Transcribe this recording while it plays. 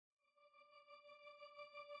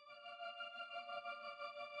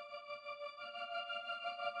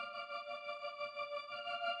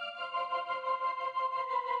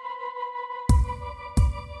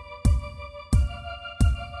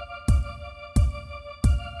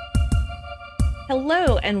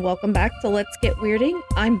Hello and welcome back to Let's Get Weirding.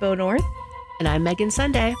 I'm Bo North. And I'm Megan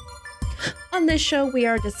Sunday. On this show, we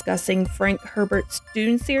are discussing Frank Herbert's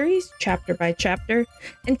Dune series, chapter by chapter.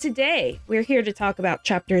 And today, we're here to talk about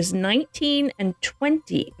chapters 19 and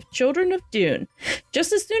 20 of Children of Dune.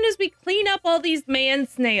 Just as soon as we clean up all these man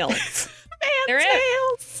snails.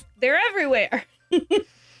 Snails! They're everywhere.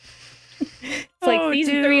 It's like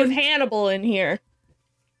season 3 of Hannibal in here.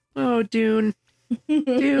 Oh, Dune.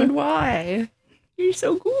 Dune, why? You're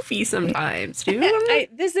so goofy sometimes, Dune.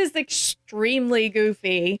 This is extremely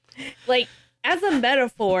goofy. Like, as a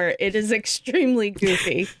metaphor, it is extremely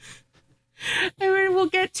goofy. I mean, we'll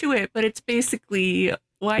get to it, but it's basically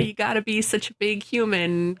why you gotta be such a big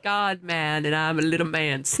human god man and I'm a little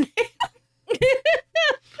man snail.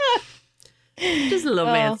 Just a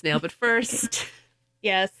little man snail, but first...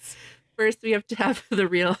 Yes. First, we have to have the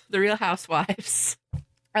real housewives.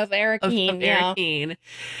 Of Arrakeen, of yeah. Arrakeen.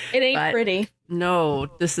 It ain't pretty. No,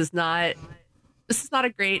 this is not a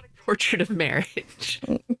great portrait of marriage.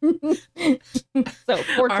 So,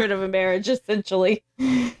 portrait of a marriage, essentially.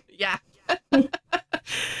 Yeah.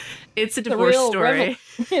 It's a divorce story.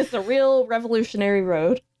 It's a real revolutionary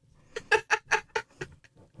road.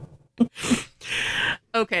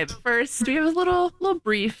 Okay, but first, we have a little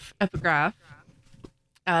brief epigraph.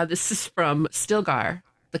 This is from Stilgar,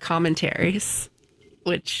 the commentaries.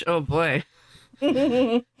 Which, oh boy,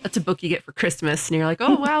 that's a book you get for Christmas. And you're like,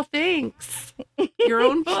 oh, wow, thanks. Your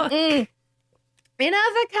own book. An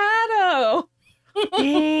avocado.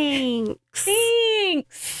 Thanks.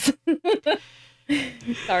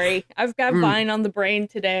 Sorry, I've got Vine on the brain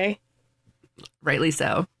today. Rightly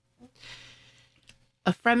so.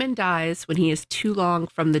 A Fremen dies when he is too long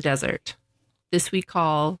from the desert. This we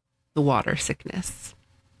call the water sickness.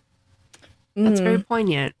 That's very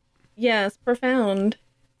poignant. Yes, profound.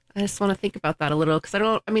 I just want to think about that a little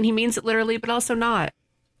because he means it literally, but also not.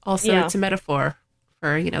 Also, It's a metaphor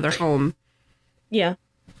for, their home. Yeah.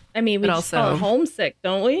 I mean, we just call it homesick,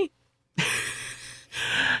 don't we?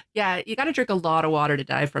 Yeah, you got to drink a lot of water to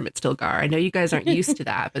die from it, Stilgar. I know you guys aren't used to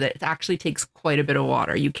that, but it actually takes quite a bit of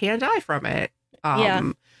water. You can die from it.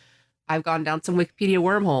 I've gone down some Wikipedia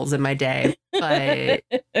wormholes in my day, but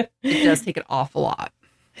it does take an awful lot.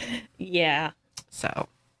 Yeah. So...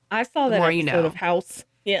 I saw that episode of House.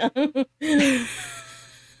 Yeah.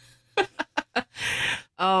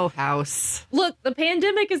 Oh, House. Look, the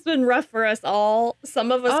pandemic has been rough for us all.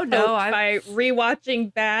 Some of us by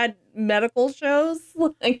rewatching bad medical shows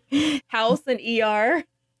like House and ER.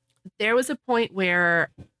 There was a point where,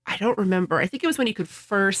 I don't remember, I think it was when you could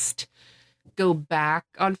first go back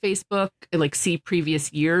on Facebook and see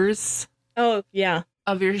previous years. Oh, yeah.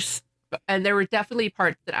 Of your... And there were definitely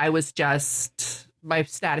parts that I was just... My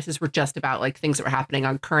statuses were just about things that were happening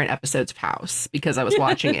on current episodes of House because I was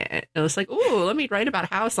watching it. And I was like, ooh, let me write about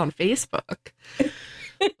House on Facebook.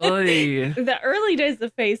 The early days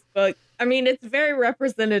of Facebook, I mean, it's very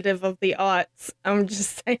representative of the aughts. I'm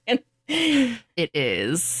just saying. It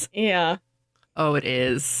is. Yeah. Oh, it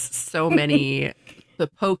is. So many. The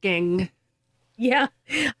poking. Yeah.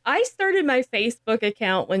 I started my Facebook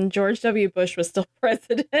account when George W. Bush was still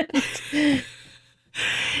president.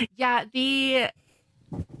 Yeah,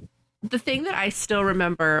 the thing that I still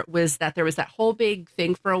remember was that there was that whole big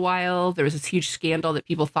thing for a while. There was this huge scandal that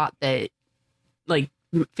people thought that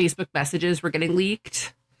Facebook messages were getting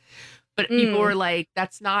leaked. But people were like,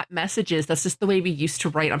 that's not messages. That's just the way we used to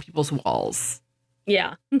write on people's walls.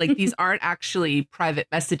 Yeah. These aren't actually private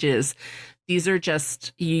messages. These are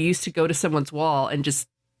just, you used to go to someone's wall and just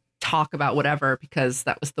talk about whatever because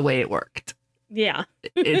that was the way it worked. Yeah.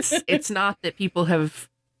 It's not that people have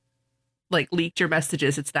leaked your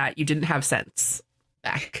messages. It's that you didn't have sense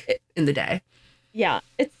back in the day. Yeah.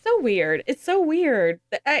 It's so weird. It's so weird.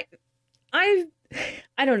 I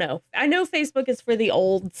don't know. I know Facebook is for the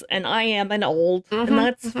olds and I am an old and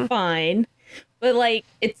that's fine. But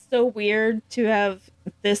it's so weird to have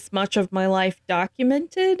this much of my life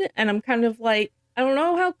documented. And I'm kind of I don't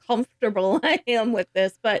know how comfortable I am with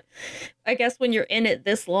this, but I guess when you're in it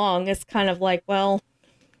this long, it's kind of well,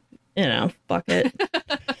 fuck it.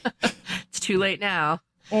 It's too late now.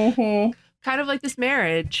 Mm-hmm. Kind of like this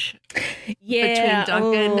marriage. Yeah. Between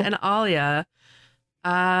Duncan and Alia.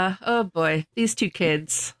 Oh boy, these two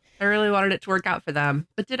kids. I really wanted it to work out for them.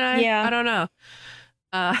 But did I? Yeah. I don't know.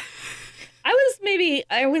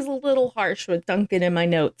 I was a little harsh with Duncan in my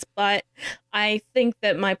notes, but I think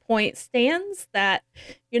that my point stands that,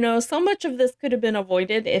 so much of this could have been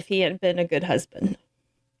avoided if he had been a good husband.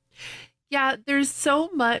 Yeah, there's so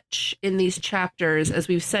much in these chapters, as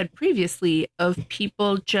we've said previously, of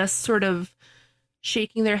people just sort of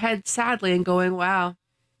shaking their heads sadly and going, wow,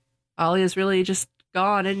 Alia's really just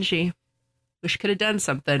gone, isn't she? Wish could have done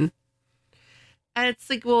something. And it's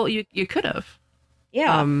like, well, you could have.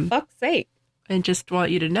 Yeah, fuck's sake. And just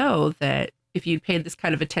want you to know that if you'd paid this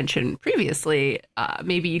kind of attention previously,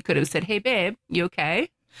 maybe you could have said, hey, babe, you okay?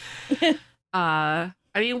 I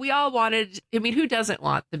mean, we all wanted, I mean, who doesn't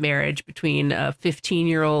want the marriage between a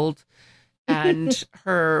 15-year-old and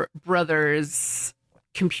her brother's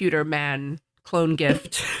computer man clone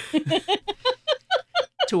gift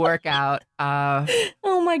to work out?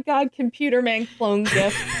 Oh my God, computer man clone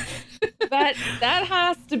gift. That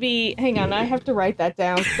has to be, hang on, I have to write that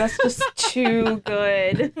down. 'Cause that's just too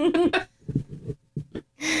good.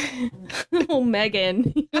 Oh,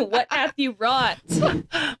 Megan, what hath you wrought?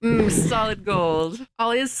 Solid gold.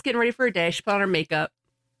 Alia's getting ready for a day. She put on her makeup,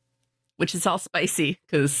 which is all spicy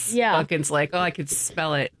because Duncan's like, oh, I can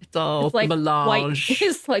smell it. It's all like melange.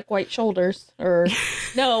 It's like white shoulders. Or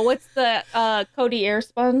no, what's the Cody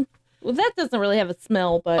Airspun? Well, that doesn't really have a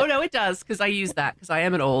smell, but oh no, it does, because I use that because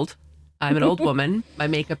I'm an old woman. My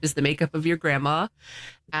makeup is the makeup of your grandma,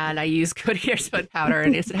 and I use Cody Airspun powder,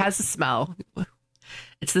 and it has a smell.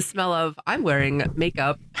 It's the smell of I'm wearing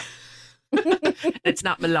makeup. It's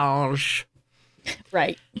not melange.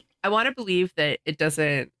 Right. I want to believe that it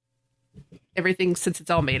doesn't. Everything, since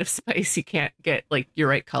it's all made of spice, you can't get like your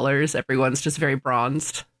right colors. Everyone's just very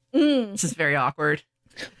bronzed. It's just very awkward.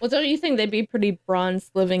 Well, don't you think they'd be pretty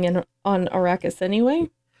bronzed living on Arrakis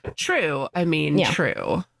anyway? True. I mean,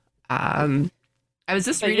 true. I was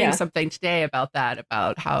just reading something today about that,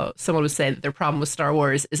 about how someone was saying that their problem with Star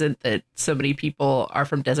Wars isn't that so many people are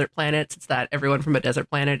from desert planets. It's that everyone from a desert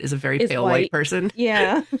planet is a very pale white person.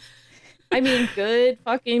 Yeah. I mean, good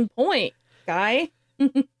fucking point, guy.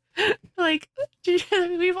 Like,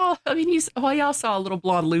 we all saw a little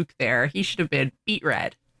blonde Luke there. He should have been beet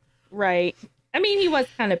red. Right. I mean, he was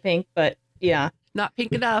kind of pink, but yeah. Not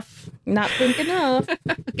pink enough. Not pink enough.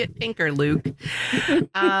 Get pinker, Luke.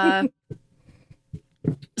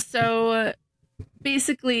 So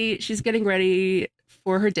basically, she's getting ready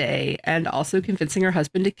for her day and also convincing her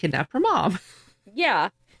husband to kidnap her mom. Yeah.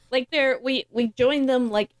 Like we joined them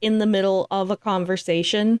like in the middle of a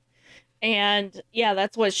conversation. And yeah,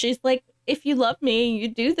 that's what she's like. If you love me, you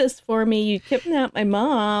do this for me. You kidnap my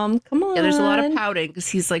mom. Come on. Yeah, there's a lot of pouting because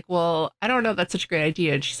he's like, well, I don't know if that's such a great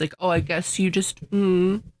idea. And she's like, oh, I guess you just,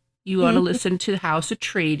 you want to listen to House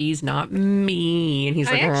Atreides, not me. And he's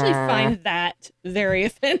like, I actually find that very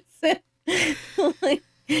offensive. Like,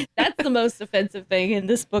 that's the most offensive thing in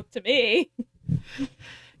this book to me.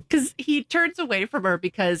 Because he turns away from her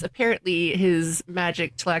because apparently his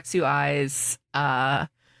magic Tlaxu eyes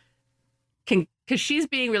can, because she's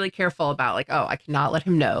being really careful about like, oh, I cannot let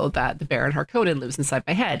him know that the Baron Harkonnen lives inside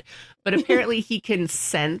my head. But apparently he can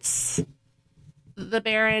sense the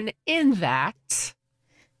Baron in that.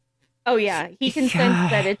 Oh, yeah. He can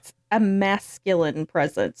sense that it's a masculine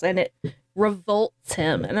presence and it revolts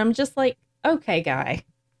him. And I'm just like, okay, guy.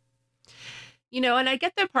 You know, and I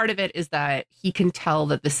get that part of it is that he can tell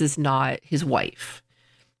that this is not his wife.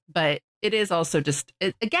 But it is also just,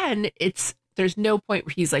 there's no point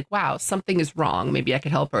where he's like, wow, something is wrong. Maybe I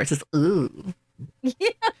could help her. It's just, ooh. Yeah.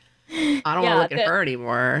 I don't want to look at her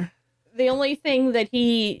anymore. The only thing that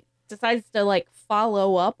he decides to like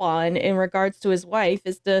follow up on in regards to his wife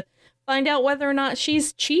is to find out whether or not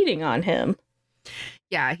she's cheating on him.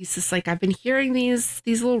 Yeah, he's just like, I've been hearing these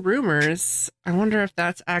little rumors. I wonder if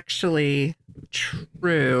that's actually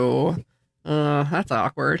true. That's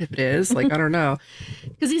awkward if it is. Like, I don't know.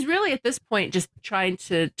 Because he's really at this point just trying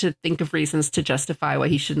to think of reasons to justify why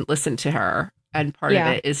he shouldn't listen to her. And part of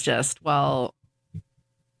it is just, well,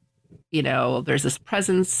 you know, there's this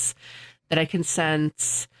presence that I can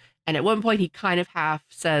sense. And at one point he kind of half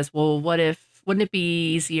says, well, wouldn't it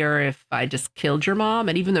be easier if I just killed your mom?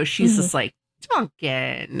 And even though she's just like,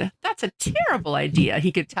 Duncan, that's a terrible idea,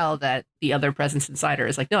 he could tell that the other presence inside her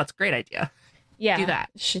is like, no, it's a great idea. Yeah. Do that.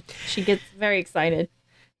 She gets very excited.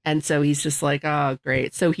 And so he's just like, oh,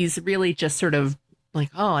 great. So he's really just sort of like,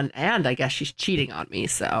 oh, and I guess she's cheating on me.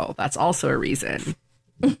 So that's also a reason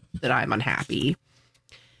that I'm unhappy.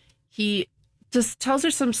 He just tells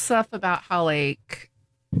her some stuff about how like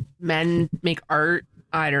men make art.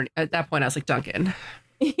 At that point I was like, Duncan,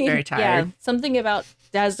 very tired. Yeah, something about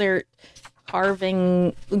desert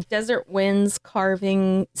winds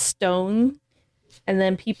carving stone, and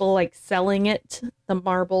then people like selling it, the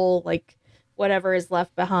marble, like whatever is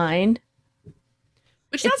left behind.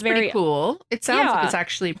 Which sounds very cool. It sounds like it's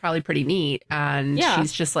actually probably pretty neat. And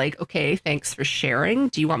she's just like, okay, thanks for sharing.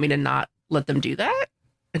 Do you want me to not let them do that?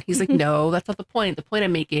 And he's like, no, that's not the point. The point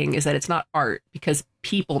I'm making is that it's not art because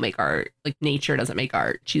people make art. Like nature doesn't make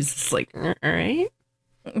art. She's just like, all right.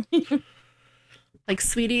 Like,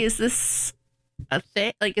 sweetie, is this a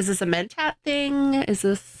thing? Like, is this a Mentat thing? Is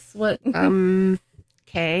this what?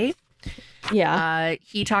 Okay. Yeah.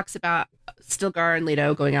 He talks about Stilgar and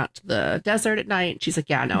Leto going out to the desert at night. She's like,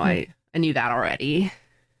 yeah, no, I knew that already.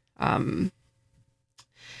 And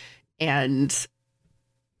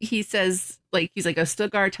he says, like, he's like, oh,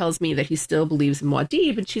 Stilgar tells me that he still believes in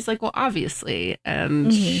Muad'Dib. And she's like, well, obviously.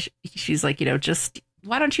 And she's like, just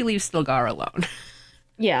why don't you leave Stilgar alone?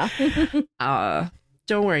 Yeah.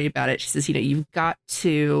 Don't worry about it. She says, you've got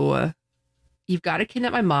to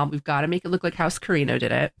kidnap my mom. We've got to make it look like House Carino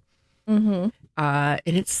did it. And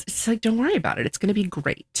it's like, don't worry about it. It's going to be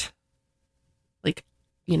great. Like,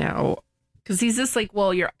 because he's just like,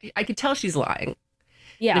 well, I could tell she's lying.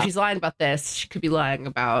 Yeah. And if she's lying about this, she could be lying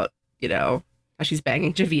about, how she's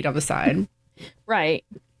banging Javid on the side. Right.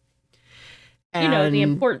 And the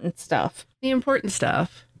important stuff.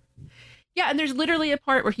 Yeah, and there's literally a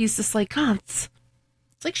part where he's just like, it's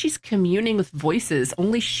like she's communing with voices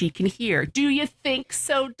only she can hear. Do you think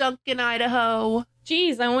so, Duncan, Idaho?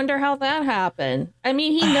 Geez, I wonder how that happened. I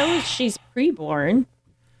mean, he knows she's preborn.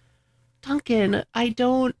 Duncan, I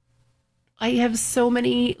have so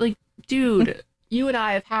many, like, dude, you and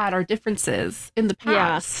I have had our differences in the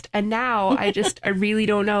past. Yeah. And now I really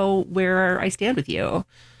don't know where I stand with you.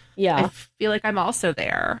 Yeah. I feel like I'm also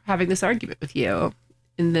there having this argument with you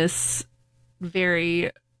in this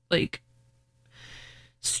very, like,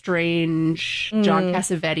 strange John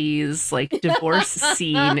Cassavetes, like, divorce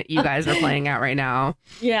scene you guys are playing out right now.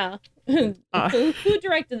 Yeah. Who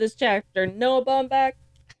directed this chapter? Noah Baumbach?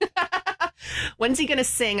 When's he gonna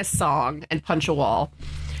sing a song and punch a wall?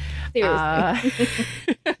 Seriously.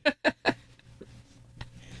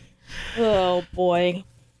 Oh boy.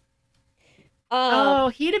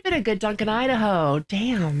 He'd have been a good Duncan Idaho.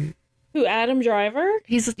 Damn. Who, Adam Driver?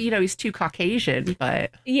 He's he's too Caucasian,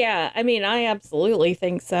 but yeah, I mean, I absolutely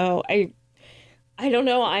think so. I don't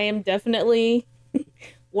know. I am definitely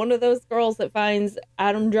one of those girls that finds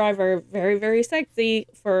Adam Driver very, very sexy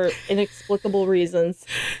for inexplicable reasons.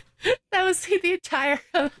 That was the entire.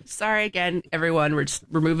 Sorry again, everyone.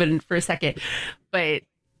 We're moving for a second, but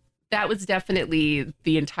that was definitely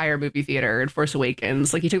the entire movie theater in Force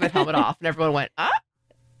Awakens. Like, he took that helmet off, and everyone went, ah.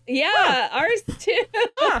 Yeah, ours too.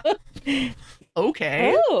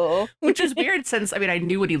 Okay. Oh. Which is weird since, I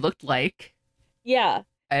knew what he looked like. Yeah.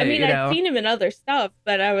 I've seen him in other stuff,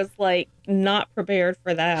 but I was like not prepared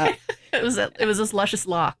for that. It was his luscious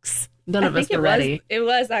locks. None of us were ready. It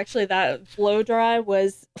was actually that blow dry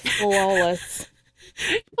was flawless.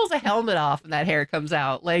 He pulls a helmet off and that hair comes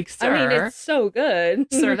out. Like, sir. It's so good.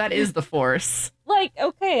 Sir, that is the Force. Like,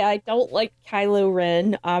 okay, I don't like Kylo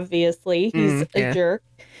Ren, obviously. He's a jerk.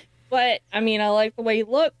 But, I like the way he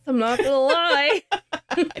looks. I'm not going to lie.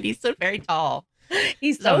 And he's so very tall.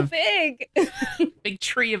 He's so big. Big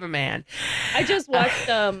tree of a man. I just watched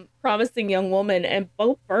Promising Young Woman, and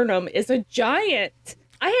Bo Burnham is a giant.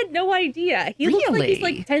 I had no idea. He looks like he's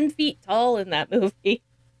like 10 feet tall in that movie.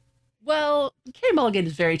 Well, Carey Mulligan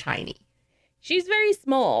is very tiny. She's very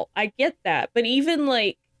small. I get that. But even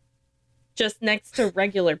like just next to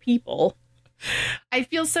regular people. I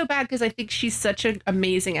feel so bad because I think she's such an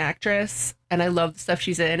amazing actress and I love the stuff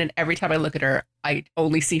she's in. And every time I look at her, I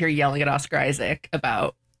only see her yelling at Oscar Isaac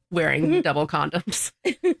about wearing double condoms.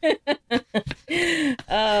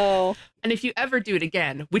 Oh. And if you ever do it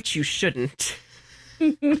again, which you shouldn't.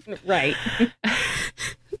 Right.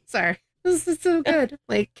 Sorry. This is so good.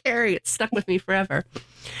 Like, Carrie, it stuck with me forever.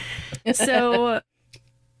 So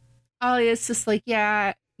Alia's just like,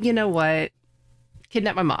 yeah, you know what?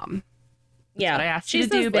 Kidnap my mom. That's what I asked you to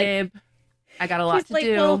do, babe. I got a lot to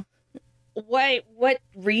do. Well, what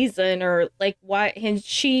reason or like why? And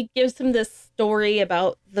she gives him this story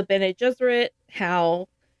about the Bene Gesserit, how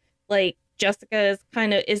like Jessica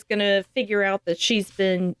is gonna figure out that she's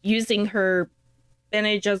been using her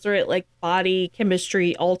Bene Gesserit like body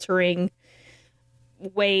chemistry altering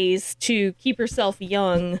ways to keep herself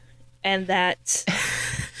young, and that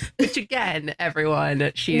which again,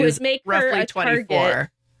 everyone, she's roughly 24. Target.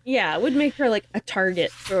 Yeah, it would make her like a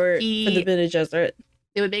target for the Bene Gesserit.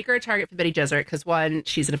 It would make her a target for Bene Gesserit because one,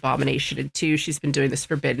 she's an abomination, and two, she's been doing this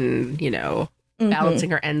forbidden, balancing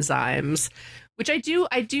her enzymes, which I do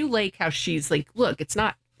like how she's like, look, it's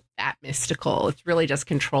not that mystical. It's really just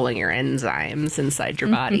controlling your enzymes inside your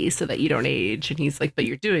body so that you don't age. And he's like, but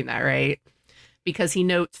you're doing that, right? Because he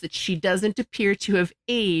notes that she doesn't appear to have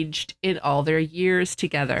aged in all their years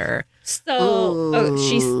together. So,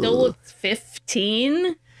 she still looks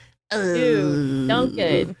 15? Dude,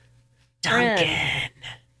 Duncan.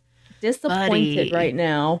 Disappointed buddy. Right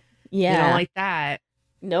now. Yeah. You don't like that.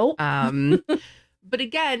 Nope. But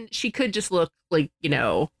again, she could just look like,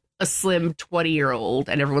 a slim 20-year-old,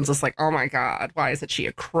 and everyone's just like, oh my God, why isn't she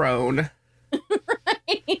a crone?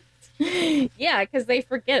 Right. Yeah, because they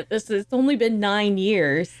forget it's only been 9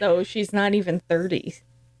 years, so she's not even 30.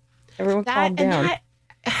 Everyone calm down.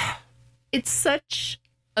 It's such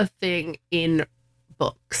a thing in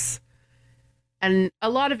books. And a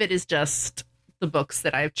lot of it is just the books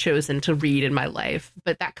that I've chosen to read in my life.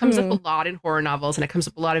 But that comes up a lot in horror novels, and it comes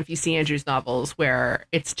up a lot in V.C. Andrews novels, where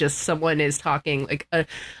it's just someone is talking, like a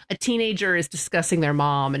teenager is discussing their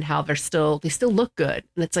mom and how they still look good.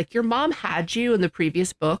 And it's like, your mom had you in the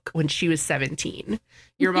previous book when she was 17.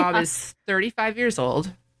 Your mom is 35 years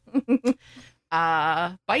old.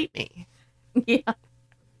 Bite me. Yeah.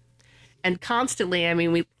 And constantly, I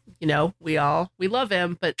mean, we love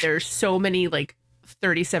him, but there's so many like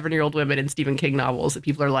 37-year-old women in Stephen King novels that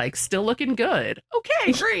people are like, still looking good.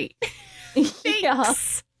 Okay, great.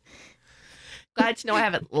 Thanks. Glad to know I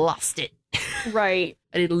haven't lost it. Right.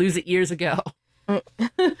 I didn't lose it years ago. Well,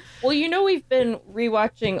 we've been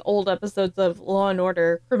rewatching old episodes of Law and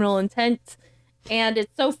Order: Criminal Intent, and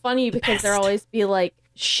it's so funny because they'll always be like,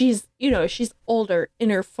 she's older,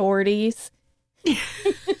 in her 40s.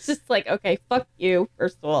 It's just like, okay, fuck you,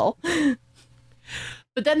 first of all.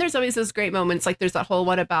 But then there's always those great moments, like there's that whole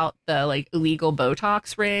one about the like illegal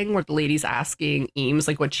Botox ring where the lady's asking Eames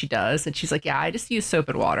like what she does, and she's like, yeah, I just use soap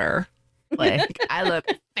and water. Like, I look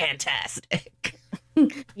fantastic.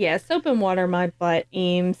 Yeah, soap and water my butt,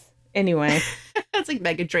 Eames. Anyway. That's like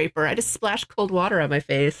Megan Draper. I just splash cold water on my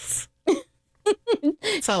face.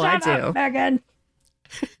 That's all I do. Shut up, Megan.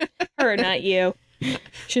 Her, not you.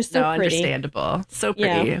 She's so pretty. Understandable. So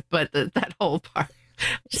pretty. Yeah. But that whole part.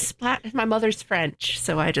 My mother's French,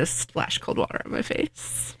 so I just splash cold water on my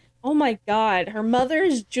face. Oh my God. Her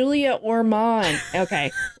mother's Julia Ormond.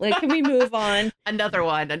 Okay. Can we move on? Another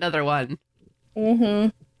one. Mm-hmm.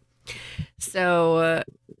 So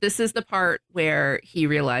this is the part where he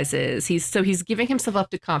realizes he's giving himself up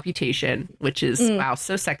to computation, which is, wow,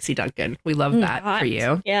 so sexy, Duncan. We love that for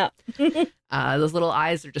you. Yeah. Those little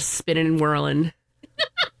eyes are just spinning and whirling.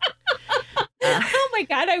 Oh my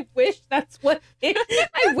God, I wish that's what happened.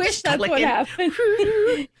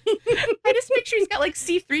 I just picture he's got like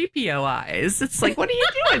C-3PO eyes. It's like, what are you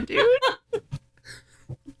doing, dude?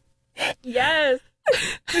 Yes.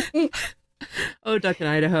 Oh, Duck in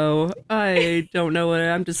Idaho. I don't know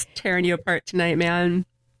I'm just tearing you apart tonight, man.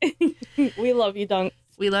 We love you, Dunks.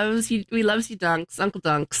 We loves you, Dunks, Uncle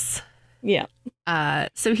Dunks. Yeah.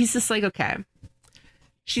 So he's just like, okay.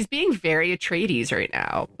 She's being very Atreides right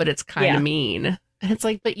now, but it's kind of mean. And it's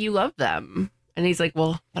like, but you love them. And he's like,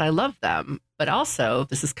 well, but I love them. But also,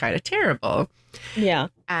 this is kind of terrible. Yeah.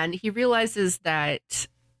 And he realizes that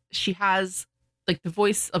she has, like, the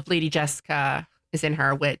voice of Lady Jessica is in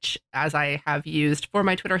her, which, as I have used for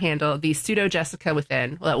my Twitter handle, the pseudo Jessica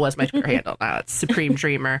within, well, that was my Twitter handle. Now it's Supreme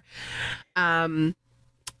Dreamer.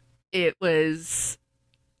 It was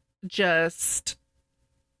just...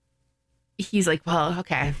 He's like, well,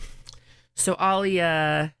 okay. So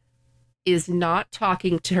Alia is not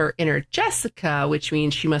talking to her inner Jessica, which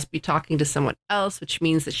means she must be talking to someone else, which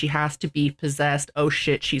means that she has to be possessed. Oh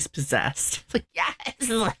shit, she's possessed. It's like, yes.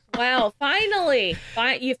 Wow, finally.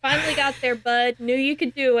 You finally got there, bud. Knew you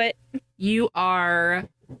could do it. You are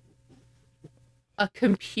a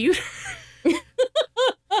computer.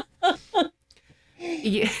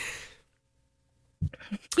 Yeah.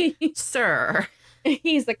 Sir.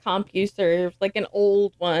 He's a computer, like an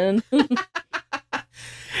old one.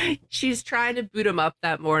 She's trying to boot him up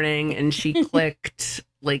that morning, and she clicked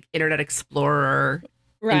like Internet Explorer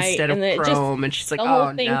instead of Chrome, and she's like, the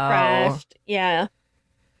whole thing crashed. Yeah.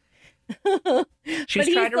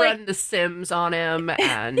 She's trying to run The Sims on him,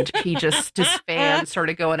 and his fan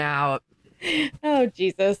started going out. Oh,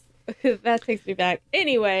 Jesus. That takes me back.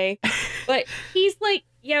 Anyway, but he's like,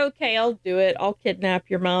 yeah, okay, I'll do it. I'll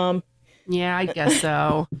kidnap your mom. Yeah, I guess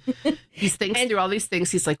so. He thinks through all these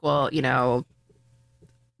things. He's like, well,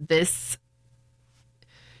 this...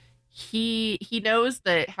 He knows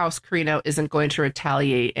that House Carino isn't going to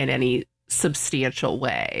retaliate in any substantial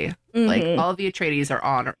way. Mm-hmm. Like, all of the Atreides are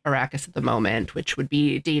on Arrakis at the moment, which would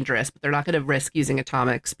be dangerous, but they're not going to risk using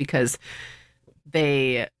atomics because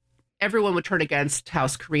everyone would turn against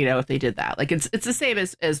House Carino if they did that. Like, it's the same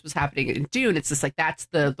as was happening in Dune. It's just like, that's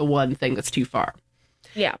the one thing that's too far.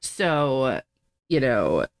 Yeah. So,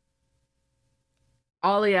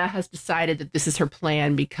 Alia has decided that this is her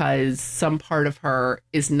plan because some part of her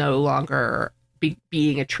is no longer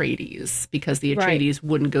being Atreides, because the Atreides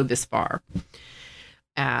wouldn't go this far.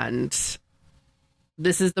 And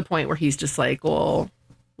this is the point where he's just like, well,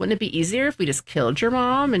 wouldn't it be easier if we just killed your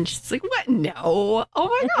mom? And she's like, what? No.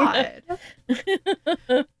 Oh my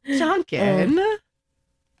God. Duncan.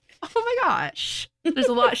 Oh my gosh. There's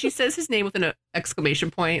a lot. She says his name with an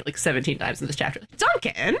exclamation point like 17 times in this chapter.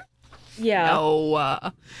 Duncan? Yeah.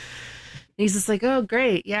 No. He's just like, oh,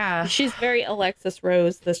 great. Yeah. She's very Alexis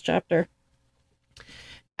Rose this chapter.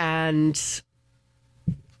 And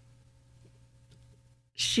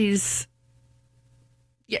she says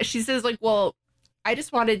like, well, I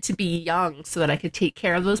just wanted to be young so that I could take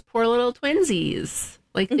care of those poor little twinsies.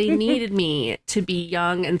 Like they needed me to be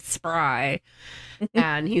young and spry.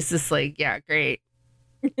 And he's just like, yeah, great.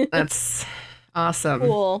 That's awesome.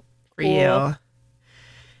 Cool. For you.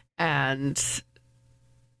 And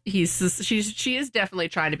he's just, she is definitely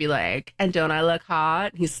trying to be like, and don't I look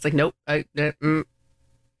hot? He's just like, nope.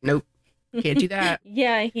 Nope. Can't do that.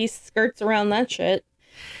 Yeah, he skirts around that shit.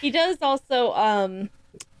 He does also,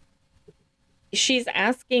 she's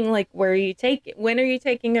asking like, when are you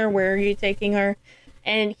taking her? Where are you taking her?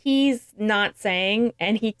 And he's not saying,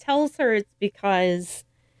 and he tells her it's because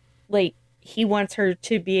like he wants her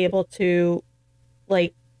to be able to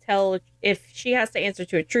like tell if she has to answer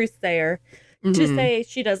to a truth sayer to say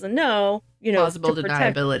she doesn't know, plausible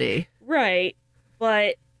deniability. Right.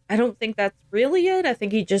 But I don't think that's really it. I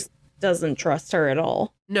think he just doesn't trust her at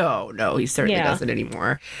all. No, he certainly doesn't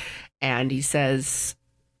anymore. And he says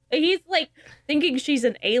he's like thinking she's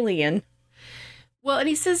an alien. Well, and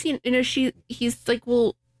he says, he's like,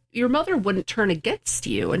 well, your mother wouldn't turn against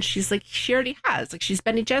you. And she's like, she already has. Like, she's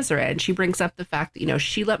Bene Gesserit. And she brings up the fact that,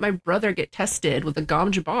 she let my brother get tested with a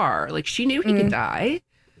Gom Jabbar. Like, she knew he could die.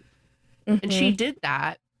 And she did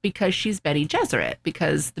that because she's Bene Gesserit,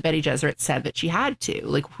 because the Bene Gesserit said that she had to.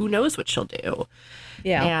 Like, who knows what she'll do?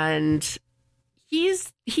 Yeah. And he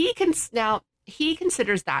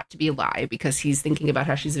considers that to be a lie because he's thinking about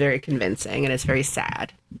how she's very convincing and it's very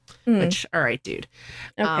sad. Which, all right, dude.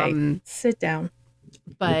 Okay, sit down.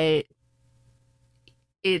 But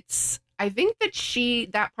I think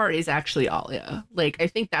that part is actually Alia. Like, I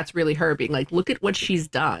think that's really her being like, look at what she's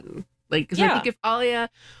done. Like, because I think if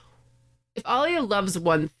Alia loves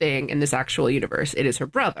one thing in this actual universe, it is her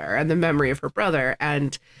brother and the memory of her brother.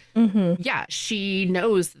 And yeah, she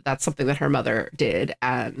knows that that's something that her mother did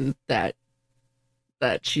and that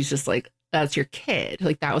she's just like, that's your kid.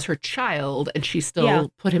 Like, that was her child. And she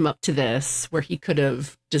still put him up to this where he could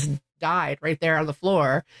have just died right there on the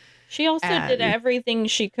floor. She also did everything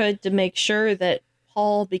she could to make sure that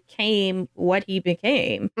Paul became what he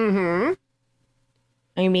became. I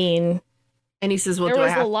mean, and he says, well, there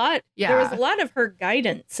was a lot of her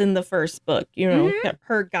guidance in the first book,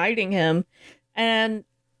 her guiding him. And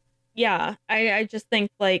yeah, I just think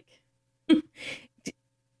like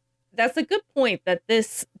that's a good point that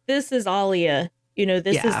this is Alia,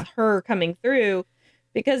 this is her coming through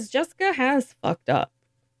because Jessica has fucked up.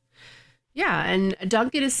 Yeah, and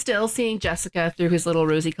Duncan is still seeing Jessica through his little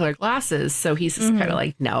rosy colored glasses. So he's just kind of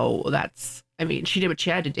like, no, she did what she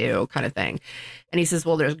had to do kind of thing. And he says,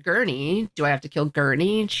 well, there's Gurney. Do I have to kill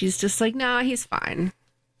Gurney? And she's just like, no, he's fine.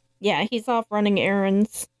 Yeah, he's off running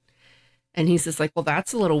errands. And he's just like, well,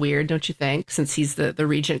 that's a little weird, don't you think? Since he's the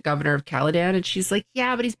regent governor of Caladan. And she's like,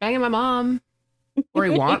 yeah, but he's banging my mom. Or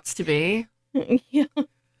he wants to be. Yeah.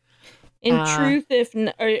 In truth,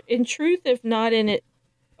 if not in it,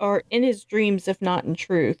 or in his dreams, if not in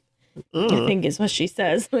truth, I think is what she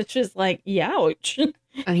says, which is like, youch.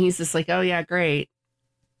 And he's just like, oh, yeah, great.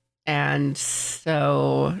 And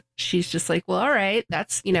so she's just like, well, all right,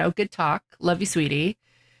 that's, good talk. Love you, sweetie.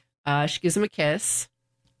 She gives him a kiss.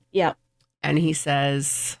 Yep. And he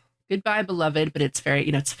says, goodbye, beloved, but it's very,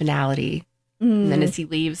 it's finality. And then as he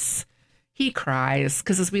leaves, he cries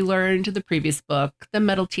because as we learned in the previous book, the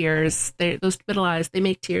metal tears, those metal eyes, they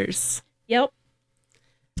make tears. Yep.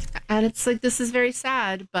 And it's like, this is very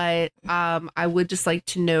sad, but I would just like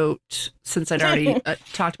to note, since I'd already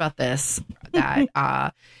talked about this,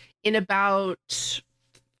 that in about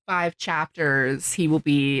 5 chapters, he will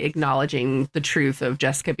be acknowledging the truth of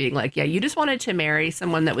Jessica being like, yeah, you just wanted to marry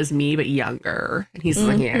someone that was me, but younger. And he's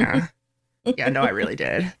like, yeah. Yeah, no, I really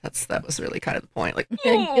did. That was really kind of the point. Like,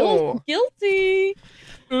 guilty.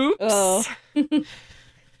 Oops. Oh. You're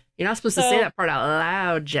not supposed to say that part out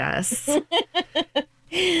loud, Jess.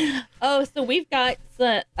 Oh, so we've got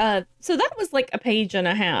so that was like a page and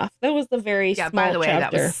a half. That was the very small by the way,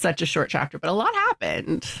 chapter. That was such a short chapter, but a lot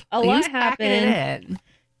happened. A lot happened.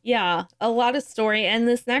 Yeah, a lot of story. And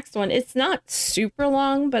this next one, it's not super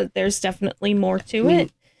long, but there's definitely more to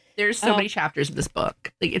it. There's so many chapters in this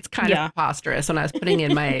book. Like, it's kind of preposterous. When I was putting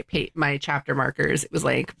in my chapter markers, it was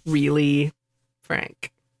like, really,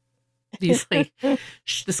 Frank? These like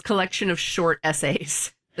this collection of short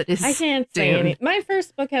essays. that is I can't say any. My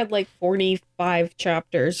first book had like 45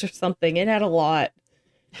 chapters or something. It had a lot.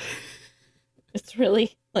 It's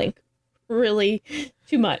really really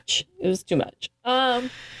too much. It was too much.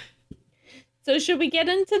 So should we get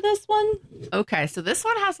into this one? Okay, so this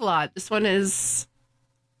one has a lot. This one is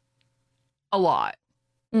a lot.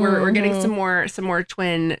 We're getting some more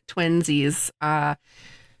twinsies.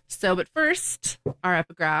 But first, our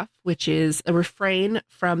epigraph, which is a refrain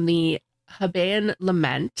from the Haban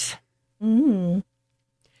Lament. Mm.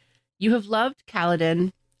 You have loved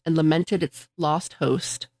Kaladin and lamented its lost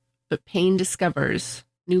host, but pain discovers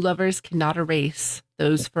new lovers cannot erase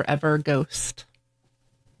those forever ghost.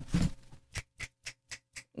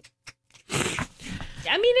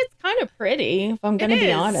 I mean, it's kind of pretty, if I'm going to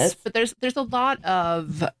be honest. But there's a lot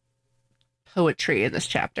of poetry in this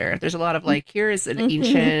chapter. There's a lot of like, here's an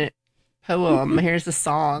ancient poem. Here's a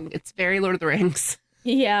song. It's very Lord of the Rings.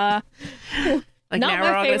 Yeah. Like, Not now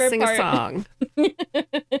we're all going to sing part. a song.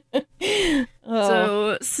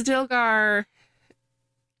 So Stilgar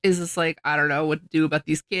is just like, I don't know what to do about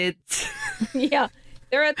these kids. Yeah.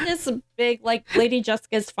 They're at this big, like, Lady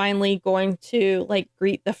Jessica's finally going to, like,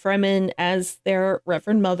 greet the Fremen as their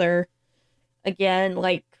Reverend Mother again.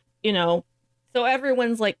 Like, you know, so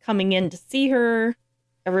everyone's, like, coming in to see her.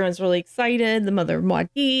 Everyone's really excited. The mother of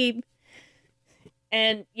Muad'Dib.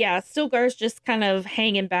 And, yeah, Stilgar's just kind of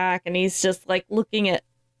hanging back, and he's just, like, looking at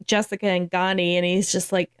Jessica and Ghani, and he's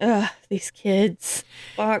just like, ugh, these kids.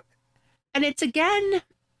 Fuck. And it's, again,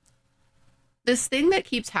 this thing that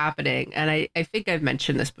keeps happening, and I think I've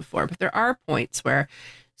mentioned this before, but there are points where,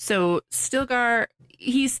 so Stilgar,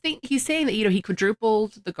 he's saying that, you know, he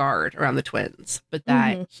quadrupled the guard around the twins, but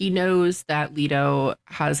that he knows that Leto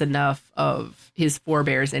has enough of his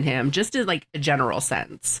forebears in him, just in like a general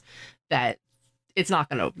sense, that it's not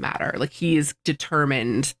going to matter. Like, he is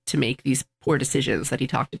determined to make these poor decisions that he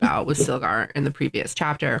talked about with Stilgar in the previous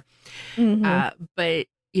chapter. But,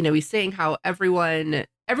 you know, he's saying how everyone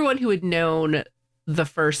who had known the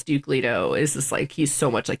first Duke Leto is just like, he's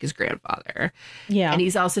so much like his grandfather. Yeah. And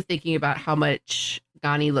he's also thinking about how much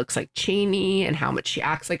Ghani looks like Chani and how much she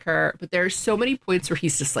acts like her. But there are so many points where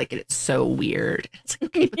he's just like, and it's so weird. It's like,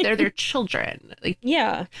 okay, but they're their children. Like,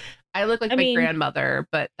 yeah. I look like my grandmother,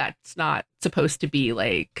 but that's not supposed to be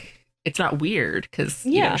like, it's not weird because,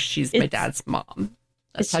 you know, she's my dad's mom.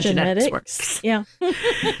 That's how genetics works. Yeah.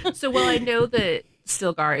 So, well, I know that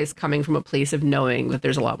Stilgar is coming from a place of knowing that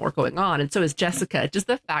there's a lot more going on. And so is Jessica. Just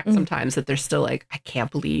the fact sometimes that they're still like, I can't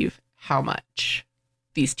believe how much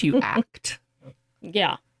these two act.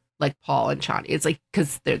 Yeah. Like Paul and Chani. It's like,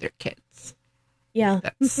 because they're their kids. Yeah.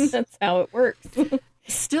 That's how it works.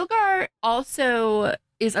 Stilgar also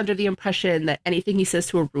is under the impression that anything he says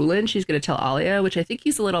to Arulin, she's going to tell Alia, which I think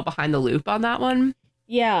he's a little behind the loop on that one.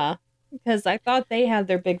 Yeah. Because I thought they had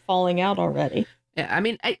their big falling out already. Yeah. I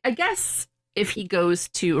mean, I guess if he goes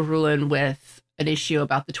to Arulin with an issue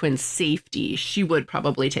about the twins' safety, she would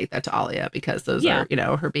probably take that to Alia because those are, you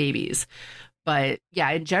know, her babies. But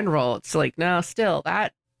yeah, in general, it's like, no, still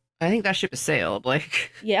I think that ship has sailed.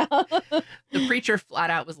 Like, yeah, the preacher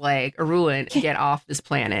flat out was like, Arulin, get off this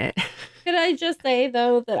planet. Could I just say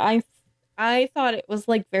though that I thought it was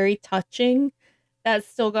like very touching that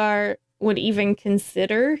Stilgar would even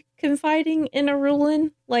consider confiding in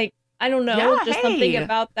Arulin. Like, I don't know, something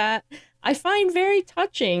about that I find very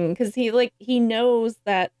touching because he knows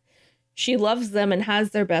that she loves them and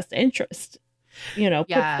has their best interest. You know,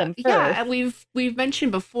 puts them first. Yeah, and we've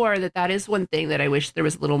mentioned before that is one thing that I wish there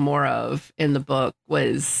was a little more of in the book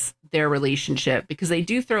was their relationship, because they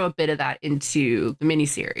do throw a bit of that into the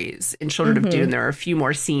miniseries. In Children of Dune, there are a few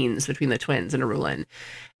more scenes between the twins and Arulin.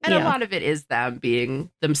 And a lot of it is them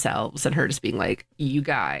being themselves and her just being like, you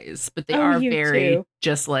guys. But they are very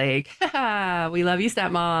just like, haha, we love you,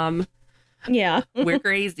 stepmom. Yeah. We're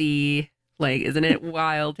crazy. Like, isn't it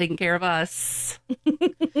wild taking care of us?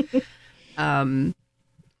 So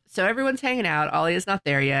everyone's hanging out. Alia's not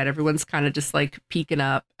there yet. Everyone's kind of just like peeking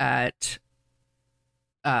up at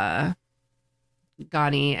Ghani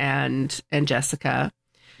and Jessica.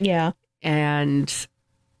 Yeah. And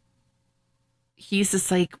he's just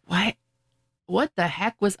like, what the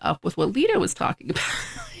heck was up with what Leto was talking about?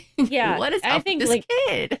 Yeah. What is up with this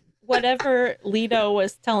kid? Whatever Leto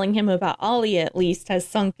was telling him about Alia at least has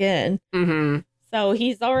sunk in. So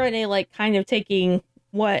he's already like kind of taking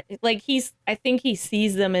I think he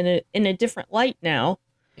sees them in a different light now.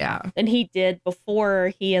 Yeah. Than he did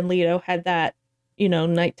before he and Leto had that, you know,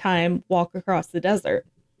 nighttime walk across the desert.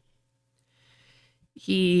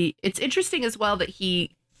 It's interesting as well that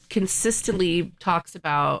he consistently talks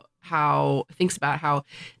about thinks about how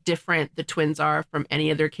different the twins are from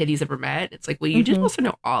any other kid he's ever met. It's like, well, you did also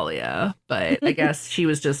know Alia, but I guess she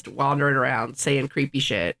was just wandering around saying creepy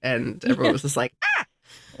shit, and everyone was just like, ah!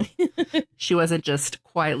 She wasn't just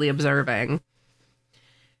quietly observing.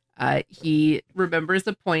 He remembers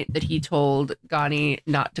the point that he told Gani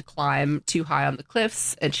not to climb too high on the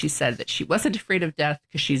cliffs, and she said that she wasn't afraid of death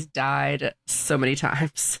because she's died so many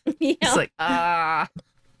times. Yeah. It's like, ah.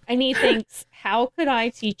 And he thinks, how could I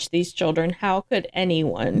teach these children? How could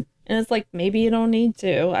anyone? And it's like, maybe you don't need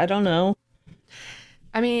to. I don't know.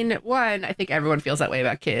 I mean, one, I think everyone feels that way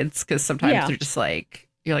about kids because sometimes they're just like,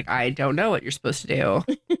 you're like, I don't know what you're supposed to do.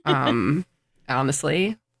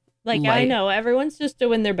 Honestly. Like, I know everyone's just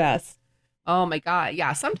doing their best. Oh my God.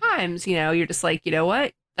 Yeah. Sometimes, you're just like, you know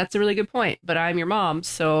what? That's a really good point, but I'm your mom,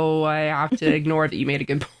 so I have to ignore that you made a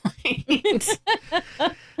good point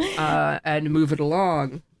and move it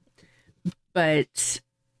along. But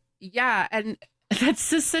yeah, and that's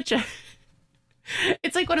just such a,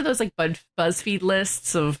 it's like one of those like BuzzFeed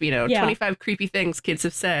lists of, 25 creepy things kids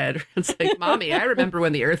have said. It's like, Mommy, I remember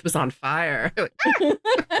when the earth was on fire.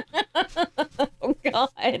 Oh,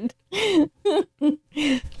 God.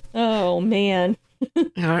 Oh, man.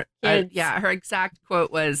 Her exact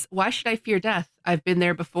quote was, "Why should I fear death? I've been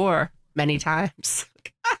there before many times."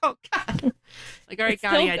 Oh, God. Like, all right,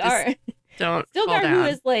 Gani, I just don't fall Stilgar, down. who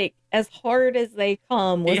is like, as hard as they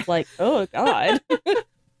come, was like, oh, God.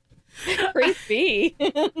 Creepy.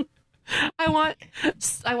 I want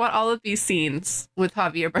all of these scenes with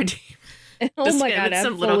Javier Bardem. Oh just my him God, and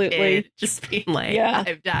some absolutely. little kid just being like,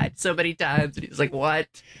 I've died so many times. And he's like, what?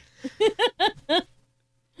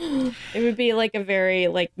 It would be like a very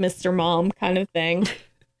like Mr. Mom kind of thing.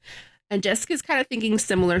 And Jessica's kind of thinking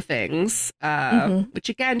similar things, which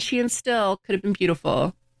again, she and Still could have been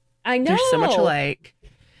beautiful. I know. They're so much alike.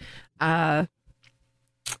 And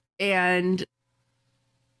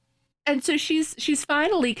so she's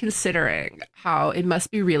finally considering how it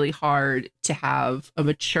must be really hard to have a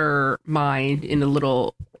mature mind in a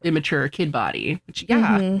little immature kid body. Which,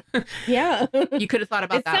 yeah, you could have thought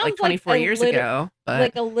about that like 24 years ago. But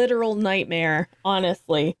like a literal nightmare,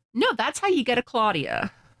 honestly. No, that's how you get a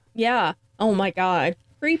Claudia. Yeah. Oh my God,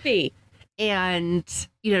 creepy. And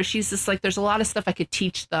she's just like, there's a lot of stuff I could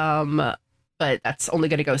teach them, but that's only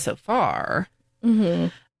going to go so far.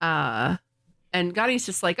 And Gani's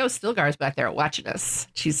just like, oh, Stilgar's back there watching us.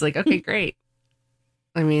 She's like, okay, great.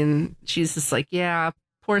 I mean, she's just like, yeah,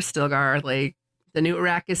 poor Stilgar. Like, the new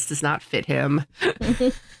Arrakis does not fit him.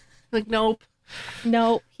 Like, nope.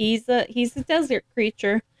 No, he's a desert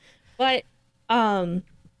creature. But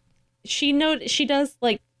she does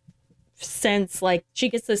like sense, like she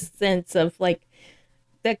gets a sense of like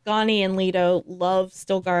that Gani and Leto love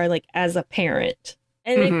Stilgar like as a parent.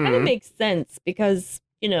 And it kind of makes sense because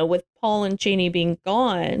with Paul and Chani being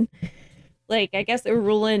gone, like, I guess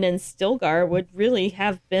Irulan and Stilgar would really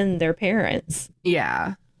have been their parents.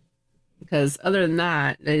 Yeah. Because other than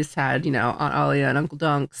that, they just had, Aunt Alia and Uncle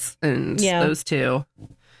Dunks and those two.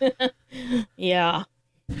 Yeah.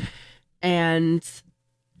 And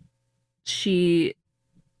she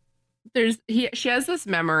has this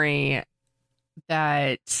memory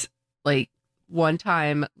that, like, one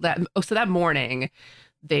time that morning,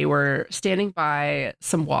 they were standing by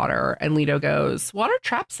some water, and Leto goes, "Water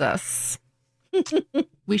traps us.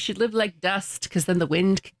 We should live like dust, because then the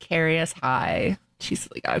wind could carry us high." She's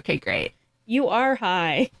like, okay, great. You are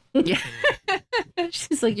high. Yeah.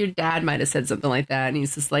 She's like, your dad might have said something like that. And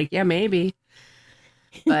he's just like, yeah, maybe.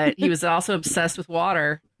 But he was also obsessed with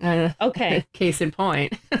water. Okay. Case in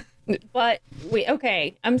point. But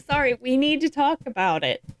I'm sorry. We need to talk about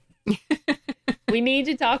it. We need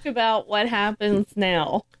to talk about what happens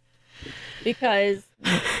now, because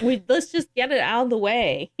let's just get it out of the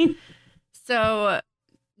way. So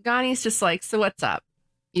Gani's just like, so what's up?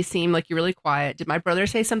 You seem like you're really quiet. Did my brother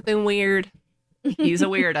say something weird? He's a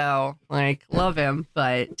weirdo. Like, love him,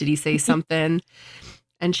 but did he say something?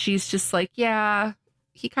 And she's just like, yeah,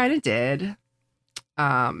 he kind of did.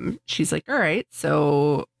 She's like, all right.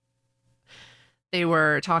 So they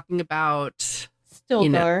were talking about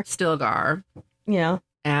Stilgar. Yeah.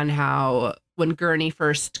 And how when Gurney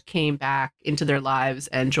first came back into their lives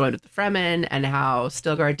and joined with the Fremen, and how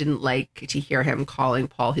Stilgar didn't like to hear him calling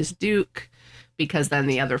Paul his Duke, because then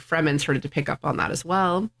the other Fremen started to pick up on that as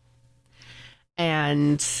well.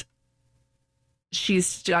 And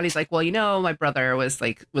Johnny's like, well, my brother was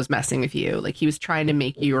messing with you. Like, he was trying to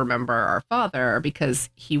make you remember our father because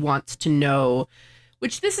he wants to know,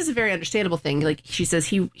 which this is a very understandable thing. Like, she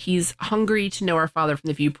says he's hungry to know our father from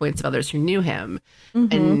the viewpoints of others who knew him.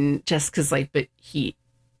 And just because, like, but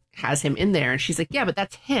has him in there. And she's like, yeah, but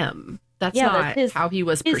that's him. That's Yeah, not how he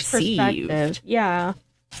was his perceived. perspective. Yeah.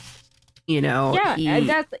 You know,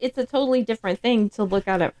 Yeah, it's a totally different thing to look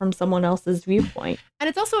at it from someone else's viewpoint. And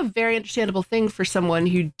it's also a very understandable thing for someone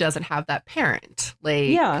who doesn't have that parent.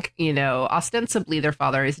 Like, you know, ostensibly their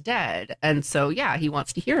father is dead. And so, yeah, he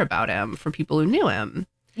wants to hear about him from people who knew him.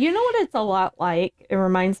 You know what it's a lot like? It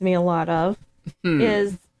reminds me a lot of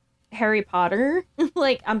is Harry Potter.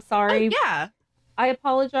 Like, I'm sorry. Oh, yeah. I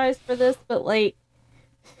apologize for this, but like,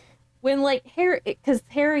 when like Harry, because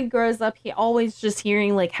Harry grows up, he always just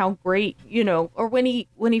hearing like how great, you know, or when he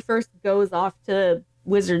first goes off to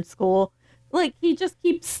wizard school, like he just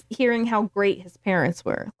keeps hearing how great his parents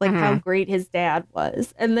were, like how great his dad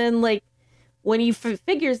was, and then like when he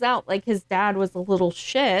figures out like his dad was a little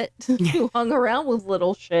shit who hung around with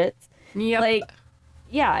little shits, like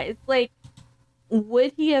yeah, it's like,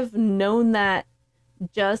 would he have known that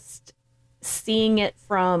just seeing it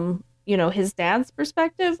from, you know, his dad's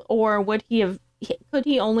perspective, or could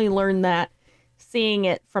he only learn that seeing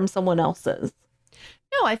it from someone else's?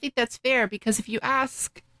 No, I think that's fair, because if you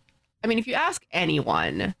ask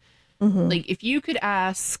anyone, like if you could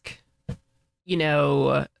ask, you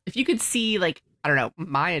know, if you could see like, I don't know,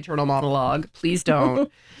 my internal monologue, please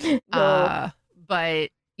don't. No. But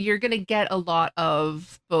you're going to get a lot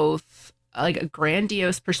of both like a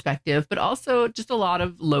grandiose perspective, but also just a lot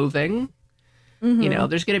of loathing. You know,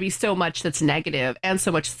 there's going to be so much that's negative and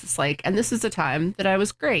so much that's like, and this is a time that I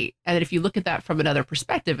was great. And if you look at that from another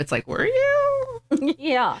perspective, it's like, were you?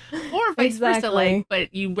 Yeah. Or vice versa, like,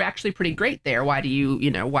 but you were actually pretty great there. Why do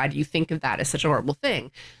you think of that as such a horrible thing?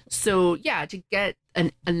 So yeah, to get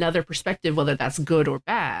another perspective, whether that's good or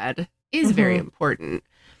bad, is very important.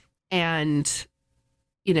 And,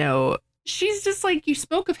 you know, she's just like, you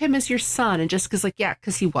spoke of him as your son. And Jessica's like, yeah,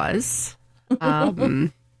 because he was.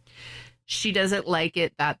 She doesn't like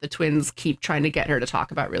it that the twins keep trying to get her to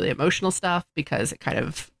talk about really emotional stuff, because it kind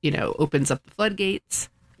of, you know, opens up the floodgates.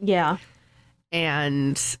 Yeah.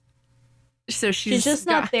 And so she's just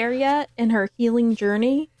not there yet in her healing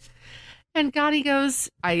journey. And Gotti goes,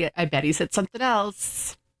 I bet he said something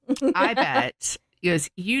else. I bet. He goes,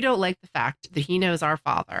 you don't like the fact that he knows our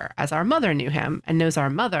father as our mother knew him, and knows our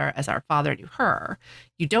mother as our father knew her.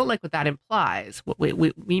 You don't like what that implies, what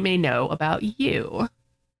we may know about you.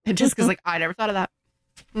 And Jessica's like, I never thought of that.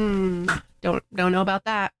 Don't know about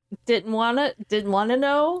that. Didn't want to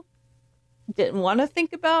know. Didn't want to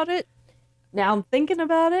think about it. Now I'm thinking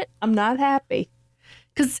about it. I'm not happy.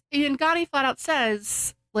 Because Ian Gotti flat out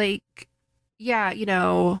says, like, yeah, you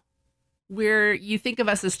know, you think of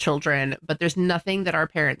us as children, but there's nothing that our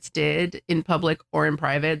parents did in public or in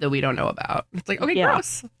private that we don't know about. It's like, okay,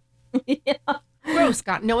 gross. Yeah. Gross,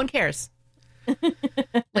 Scott. No one cares.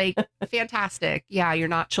 Like, fantastic. Yeah, you're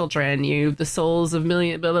not children. You, the souls of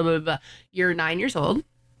millions, blah, blah, blah, blah. You're 9 years old.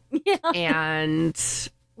 Yeah. And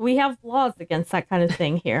we have laws against that kind of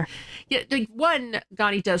thing here. Yeah, like one,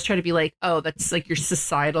 Gotti does try to be like, oh, that's like your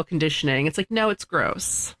societal conditioning. It's like, no, it's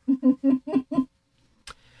gross.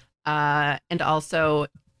 And also,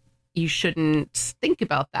 you shouldn't think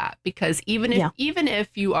about that, because even if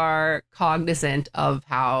you are cognizant of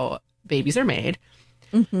how babies are made,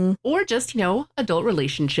 or just, you know, adult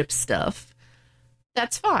relationship stuff,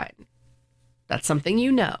 that's fine. That's something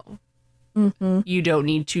you know. You don't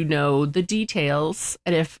need to know the details.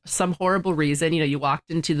 And if some horrible reason, you know, you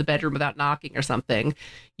walked into the bedroom without knocking or something,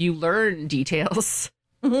 you learn details.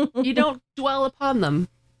 You don't dwell upon them.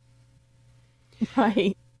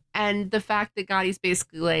 Right. And the fact that Gotti's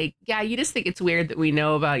basically like, yeah, you just think it's weird that we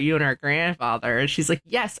know about you and our grandfather. And she's like,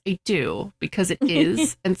 yes, I do, because it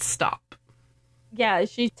is. And stop. Yeah,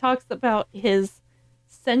 she talks about his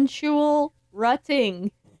sensual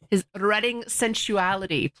rutting. His rutting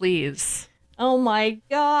sensuality, please. Oh my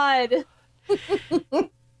God.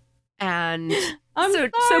 And I'm sorry,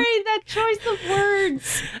 that choice of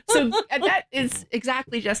words. And that is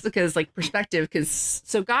exactly Jessica's like perspective, because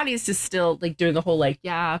so Gotti's just still like doing the whole like,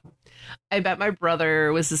 yeah, I bet my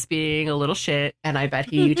brother was just being a little shit, and I bet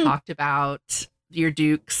he talked about your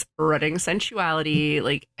Duke's rutting sensuality.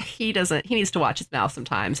 Like, he needs to watch his mouth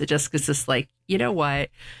sometimes. It just because just like, you know what?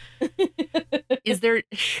 Is there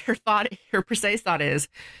her precise thought is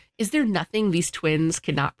there nothing these twins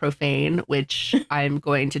cannot profane, which I'm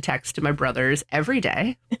going to text to my brothers every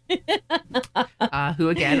day, who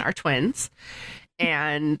again are twins.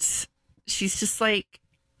 And she's just like,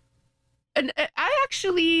 and I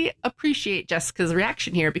actually appreciate Jessica's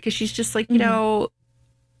reaction here, because she's just like, you know,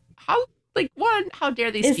 how, like, one, how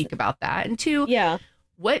dare they speak about that? And two,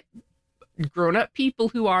 what grown-up people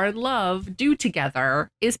who are in love do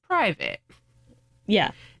together is private.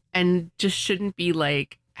 Yeah. And just shouldn't be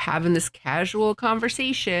like having this casual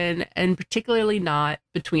conversation, and particularly not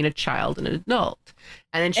between a child and an adult.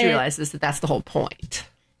 And then she realizes that that's the whole point.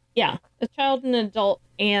 Yeah, a child and adult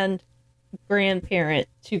and grandparent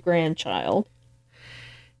to grandchild.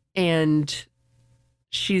 And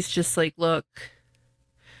she's just like, look,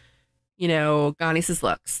 you know, Ghani says,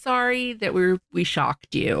 look, sorry that we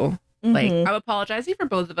shocked you. Mm-hmm. Like, I'm apologizing for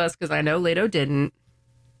both of us because I know Leto didn't,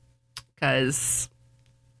 because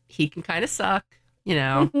he can kind of suck, you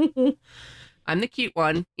know. I'm the cute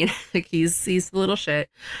one, you know, like he's the little shit.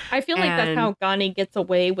 I feel like that's how Ghani gets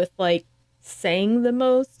away with like saying the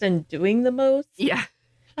most and doing the most. Yeah.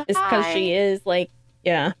 It's because she is like,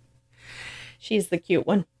 yeah, she's the cute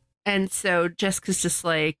one. And so Jessica's just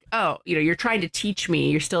like, oh, you know, you're trying to teach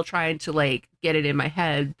me. You're still trying to like get it in my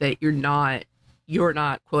head that you're not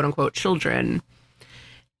quote unquote children.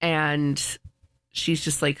 And she's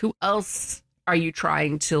just like, who else are you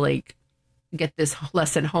trying to like get this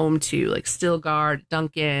lesson home to? Like Stilgar,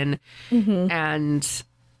 Duncan. Mm-hmm. And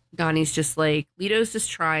Ghani's just like, Leto's just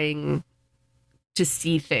trying to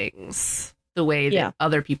see things the way that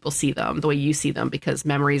other people see them, the way you see them, because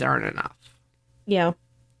memories aren't enough. Yeah.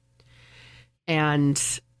 And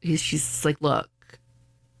she's like, look,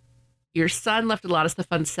 your son left a lot of stuff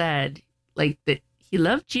unsaid, like that he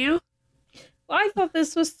loved you. Well, I thought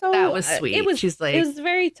this was that was sweet. She's like, it was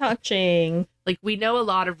very touching. Like, we know a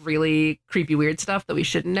lot of really creepy, weird stuff that we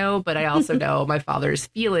shouldn't know, but I also know my father's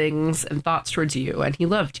feelings and thoughts towards you, and he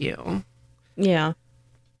loved you. Yeah.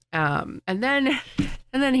 And then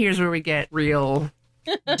here's where we get real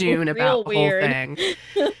Dune about the whole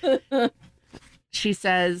thing. She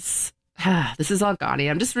says, this is all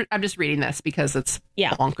Ghani. I'm just reading this because it's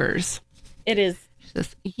bonkers. It is. She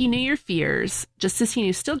says, he knew your fears, just as he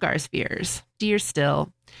knew Stilgar's fears. Dear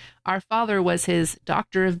Still, our father was his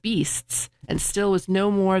doctor of beasts, and Still was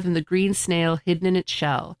no more than the green snail hidden in its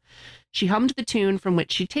shell. She hummed the tune from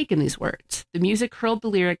which she'd taken these words. The music hurled the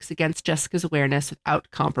lyrics against Jessica's awareness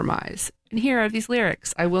without compromise. And here are these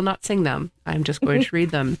lyrics. I will not sing them. I'm just going to read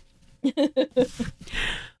them.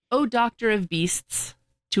 O doctor of beasts,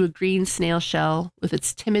 to a green snail shell with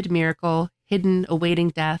its timid miracle, hidden, awaiting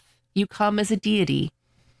death, you come as a deity.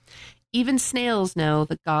 Even snails know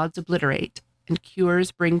that gods obliterate and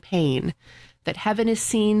cures bring pain, that heaven is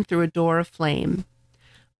seen through a door of flame.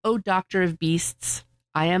 O doctor of beasts,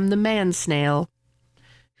 I am the man snail,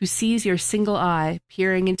 who sees your single eye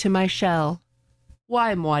peering into my shell.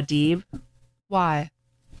 Why, Muad'Dib? Why?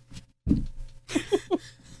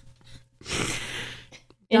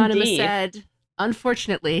 Anonymous said,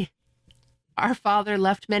 unfortunately, our father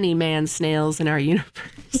left many man snails in our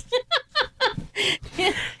universe.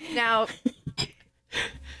 Now,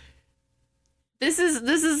 this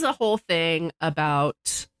is a whole thing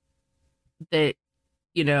about that,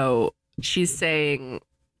 you know, she's saying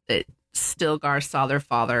that Stilgar saw their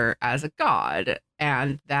father as a god,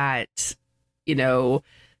 and that, you know,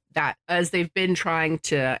 that as they've been trying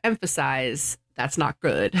to emphasize, that's not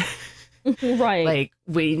good. Right. Like,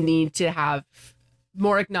 we need to have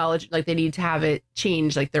more acknowledged, like they need to have it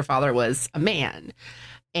changed, like their father was a man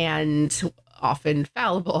and often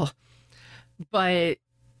fallible, but,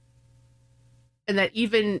 and that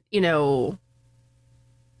even, you know,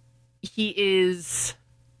 he is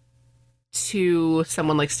to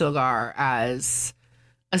someone like Stilgar as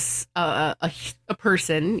a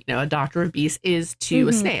person, you know, a doctor of beasts is to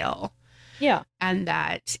a snail. Yeah. And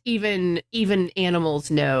that even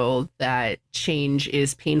animals know that change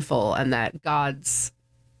is painful, and that gods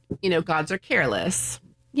are careless.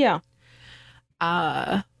 Yeah.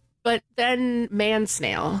 But then man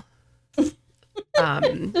snail,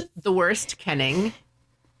 the worst kenning.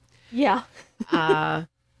 Yeah.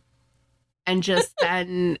 And just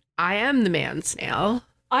then I am the man snail.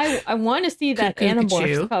 I want to see that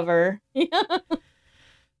Animorphs cover.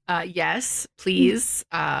 Yes, please.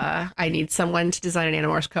 I need someone to design an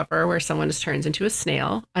Animorphs cover where someone just turns into a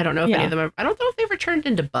snail. I don't know if any of them are, I don't know if they ever turned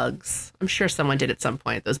into bugs. I'm sure someone did at some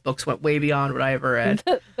point. Those books went way beyond what I ever read.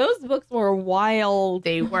 Those books were wild.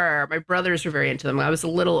 They were. My brothers were very into them. I was a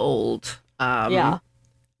little old. Yeah.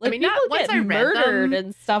 Like, I mean, not once I read them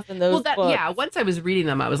and stuff in those books. Yeah, once I was reading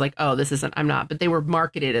them, I was like, oh, this isn't, I'm not. But they were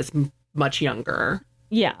marketed as much younger.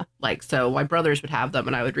 Yeah. Like, so my brothers would have them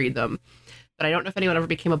and I would read them. But I don't know if anyone ever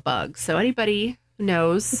became a bug. So anybody who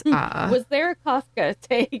knows. Was there a Kafka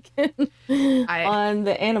take on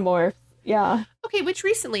the Animorphs? Yeah. Okay, which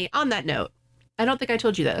recently, on that note, I don't think I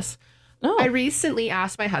told you this. Oh. I recently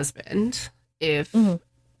asked my husband if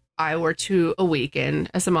I were to awaken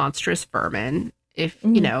as a monstrous vermin, if,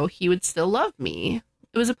 you know, he would still love me.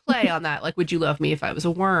 It was a play on that. Like, would you love me if I was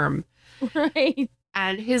a worm? Right.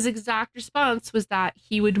 And his exact response was that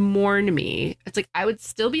he would mourn me. It's like, I would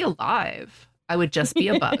still be alive. I would just be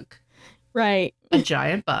a bug, Right. a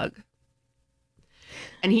giant bug.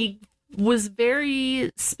 And he was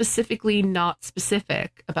very specifically not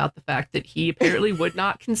specific about the fact that he apparently would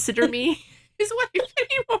not consider me his wife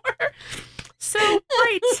anymore. So,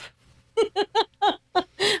 right.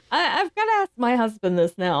 I've got to ask my husband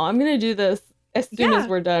this now. I'm going to do this as soon as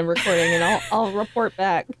we're done recording, and I'll report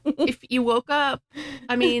back. If you woke up,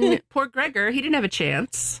 I mean, poor Gregor, he didn't have a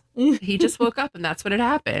chance. He just woke up, and that's what had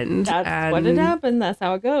happened. That's what had happened. That's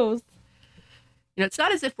how it goes. You know, it's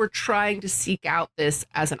not as if we're trying to seek out this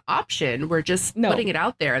as an option. We're just putting it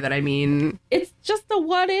out there that, I mean... It's just a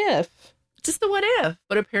what if. Just a what if.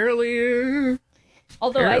 But apparently...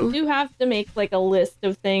 Although I do have to make, like, a list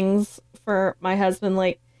of things for my husband,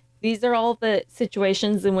 like, these are all the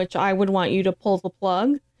situations in which I would want you to pull the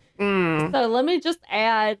plug. So let me just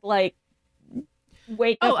add, like,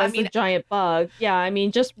 wake up as a giant bug. Yeah, I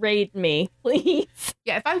mean, just raid me, please.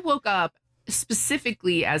 Yeah, if I woke up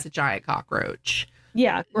specifically as a giant cockroach.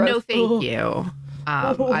 Yeah, gross. No thank you.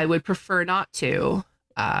 I would prefer not to.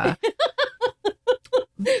 But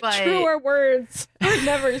truer words were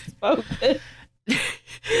never spoken.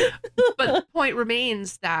 But the point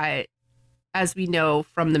remains that, as we know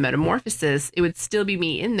from the metamorphosis, it would still be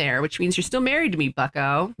me in there, which means you're still married to me,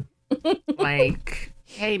 bucko. Like,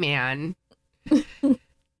 hey, man,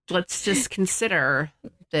 let's just consider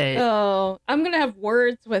that. Oh, I'm going to have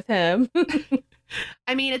words with him.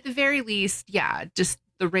 I mean, at the very least, yeah, just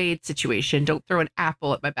the raid situation. Don't throw an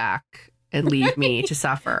apple at my back and leave me to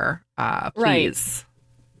suffer, please. Right.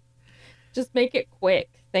 Just make it quick.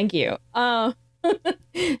 Thank you.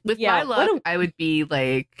 With my luck, I would be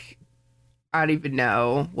like, I don't even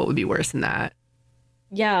know what would be worse than that.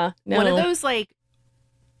 Yeah. No. What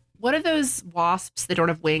are those wasps that don't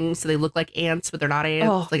have wings, so they look like ants, but they're not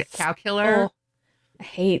ants? Like a cow killer? Oh, I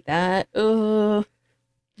hate that. You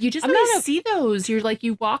just see those. You're like,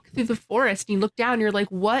 you walk through the forest and you look down and you're like,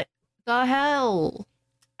 what the hell?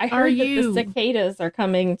 I heard that the cicadas are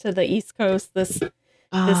coming to the East Coast this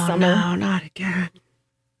summer. No, not again.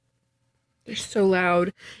 They're so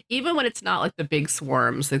loud. Even when it's not like the big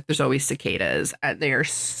swarms, like there's always cicadas, and they are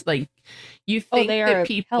like, you think they that are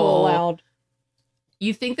people hella loud.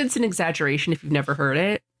 You think that's an exaggeration if you've never heard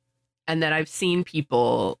it, and then I've seen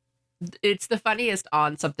people. It's the funniest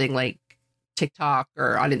on something like TikTok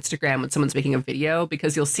or on Instagram when someone's making a video,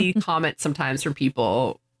 because you'll see comments sometimes from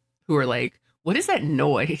people who are like, "What is that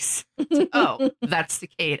noise?" Like, oh, that's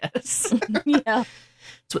cicadas. Yeah,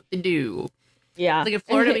 that's what they do. Yeah. Like in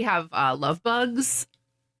Florida, we have love bugs,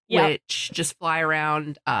 which just fly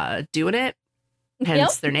around doing it,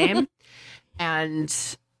 hence their name. And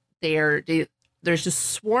there's just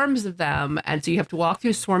swarms of them. And so you have to walk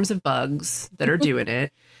through swarms of bugs that are doing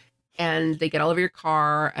it. And they get all over your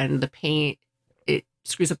car, and the paint, it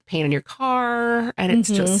screws up the paint on your car. And it's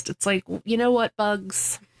it's like, you know what,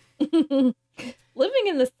 bugs? Living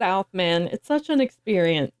in the South, man, it's such an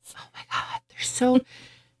experience. Oh my God.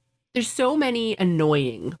 There's so many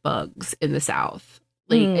annoying bugs in the South.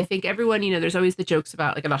 Like, I think everyone, there's always the jokes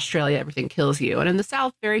about, like, in Australia, everything kills you. And in the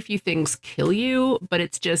South, very few things kill you. But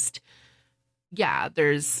it's just,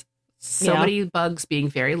 there's so many bugs being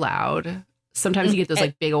very loud. Sometimes you get those,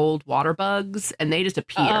 like, big old water bugs, and they just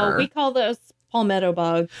appear. We call those palmetto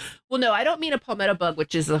bugs. Well, no, I don't mean a palmetto bug,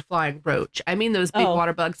 which is a flying roach. I mean those big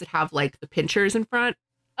water bugs that have, like, the pinchers in front.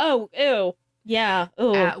 Oh, ew. Yeah.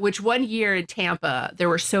 Which one year in Tampa, there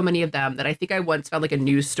were so many of them that I think I once found like a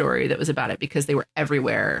news story that was about it, because they were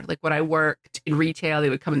everywhere. Like when I worked in retail,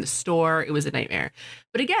 they would come in the store. It was a nightmare.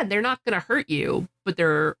 But again, they're not going to hurt you, but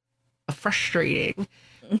they're frustrating.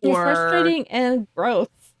 Frustrating and gross.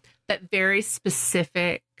 That very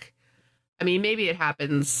specific, I mean, maybe it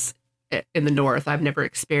happens in the North. I've never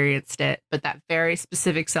experienced it, but that very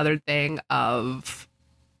specific Southern thing of,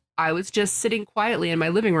 I was just sitting quietly in my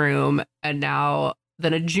living room, and now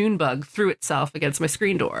then a June bug threw itself against my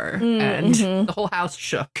screen door, and the whole house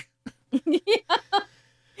shook.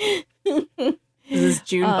 This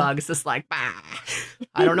June bug is just like, bah.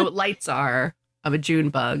 I don't know what lights are. I'm a June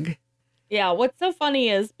bug. Yeah, what's so funny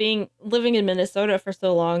is living in Minnesota for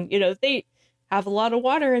so long, they have a lot of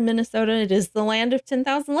water in Minnesota. It is the land of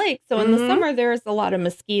 10,000 lakes. So in the summer, there's a lot of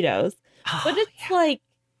mosquitoes. But it's like,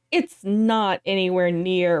 it's not anywhere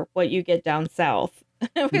near what you get down south.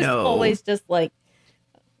 It was always just like,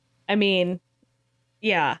 I mean,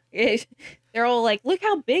 they're all like, look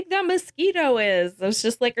how big that mosquito is. I was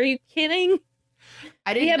just like, are you kidding?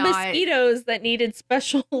 We had mosquitoes that needed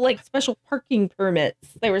special parking permits.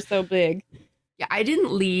 They were so big. Yeah, I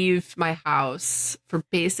didn't leave my house for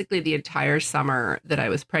basically the entire summer that I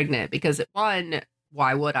was pregnant because, one,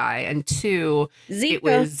 why would I? And two, Zika. it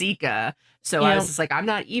was Zika. So I was just like, I'm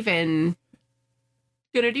not even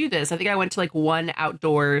going to do this. I think I went to like one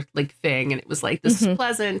outdoor like thing and it was like, this is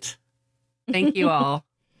pleasant. Thank you all.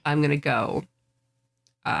 I'm going to go.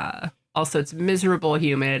 Also, it's miserable,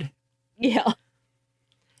 humid. Yeah.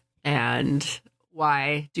 And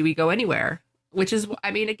why do we go anywhere? Which is, I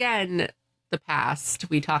mean, again, the past,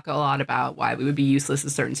 we talk a lot about why we would be useless in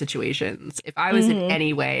certain situations. If I was in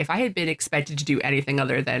any way, if I had been expected to do anything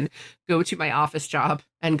other than go to my office job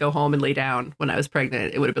and go home and lay down when I was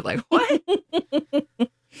pregnant, it would have been like, what?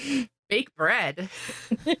 Bake bread?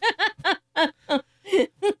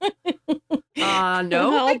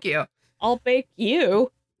 No, thank you. I'll bake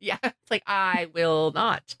you. Yeah, it's like, I will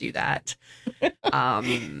not do that.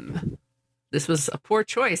 This was a poor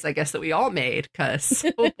choice, I guess, that we all made because,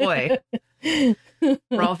 oh boy,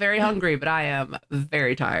 we're all very hungry, but I am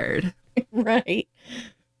very tired. Right.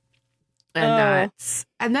 And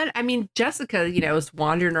then, I mean, Jessica, is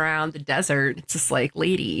wandering around the desert. It's just like,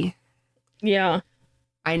 lady. Yeah.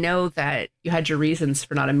 I know that you had your reasons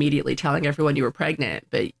for not immediately telling everyone you were pregnant,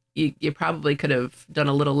 but you probably could have done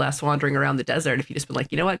a little less wandering around the desert if you just been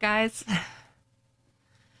like, you know what, guys?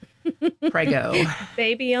 Prego.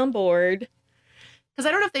 Baby on board. Because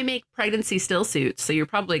I don't know if they make pregnancy still suits, so you're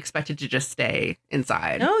probably expected to just stay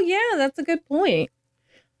inside. Oh, yeah, that's a good point.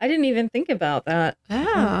 I didn't even think about that.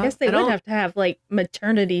 Yeah. I guess they would have to have, like,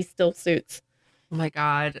 maternity still suits. Oh, my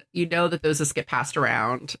God. You know that those just get passed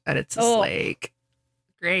around, and it's just like,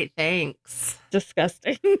 great, thanks.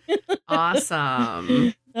 Disgusting.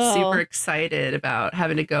 Awesome. Super excited about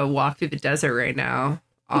having to go walk through the desert right now.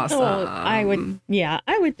 Awesome. I would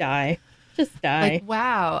die. Just die. Like,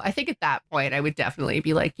 wow. I think at that point, I would definitely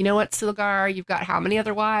be like, you know what, Silgar, you've got how many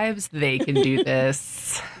other wives? They can do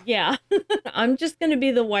this. Yeah. I'm just going to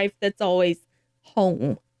be the wife that's always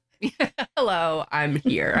home. Hello, I'm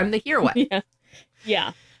here. I'm the here wife.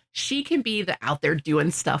 Yeah. She can be the out there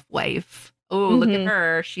doing stuff wife. Oh, look at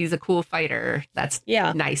her. She's a cool fighter. That's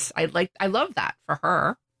nice. I love that for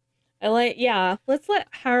her. Let's let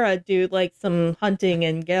Hera do like some hunting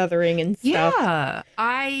and gathering and stuff. Yeah,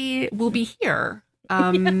 I will be here,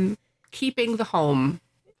 keeping the home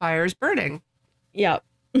fires burning. Yep.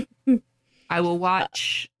 I will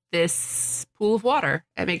watch this pool of water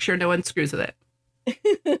and make sure no one screws with it.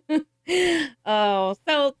 So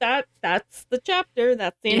that's the chapter.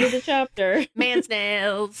 That's the end of the chapter. Man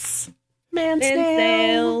snails. We're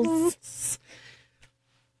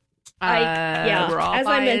all as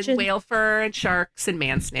buying I mentioned, whale fur and sharks and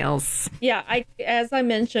man snails. Yeah, as I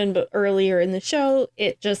mentioned earlier in the show,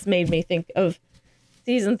 it just made me think of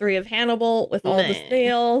season 3 of Hannibal with all the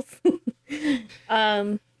snails. For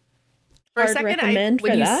a second,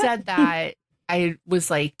 when you said that, I was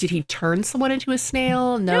like, did he turn someone into a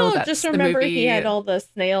snail? No, that's just remember the movie. He had all the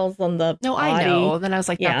snails on the body. I know. Then I was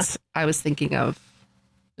like, I was thinking of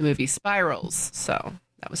the movie Spirals, so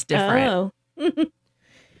that was different.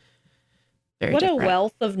 Very what different. A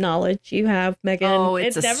wealth of knowledge you have, Megan. Oh,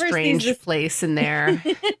 it's a strange place in there.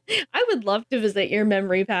 I would love to visit your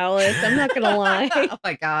memory palace. I'm not going to lie. Oh,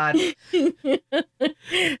 my God.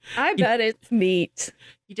 I bet it's neat.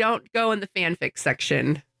 You don't go in the fanfic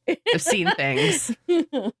section. I've seen things.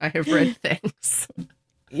 I have read things.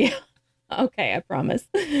 Yeah. Okay, I promise.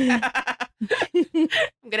 I'm going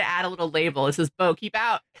to add a little label. It says, Bo, keep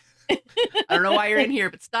out. I don't know why you're in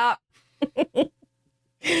here, but stop.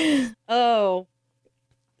 Oh,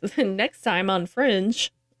 next time on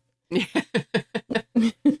Fringe.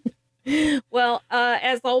 Well,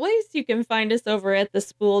 as always, you can find us over at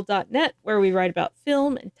thespool.net, where we write about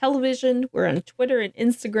film and television. We're on Twitter and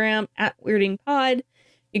Instagram at WeirdingPod.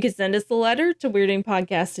 You can send us a letter to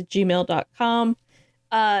weirdingpodcast@gmail.com.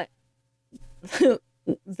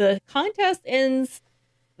 The contest ends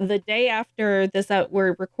the day after this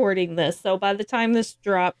we're recording this. So by the time this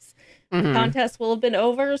drops, the contest will have been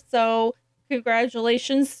over. So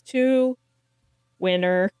congratulations to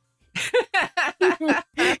winner.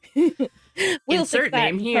 We'll insert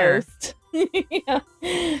name here. Yeah.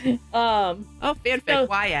 Fanfic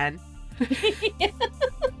YN.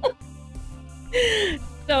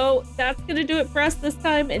 So that's gonna do it for us this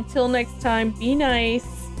time. Until next time, be nice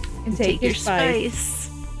and take your spice. Spice.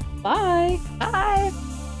 Bye. Bye.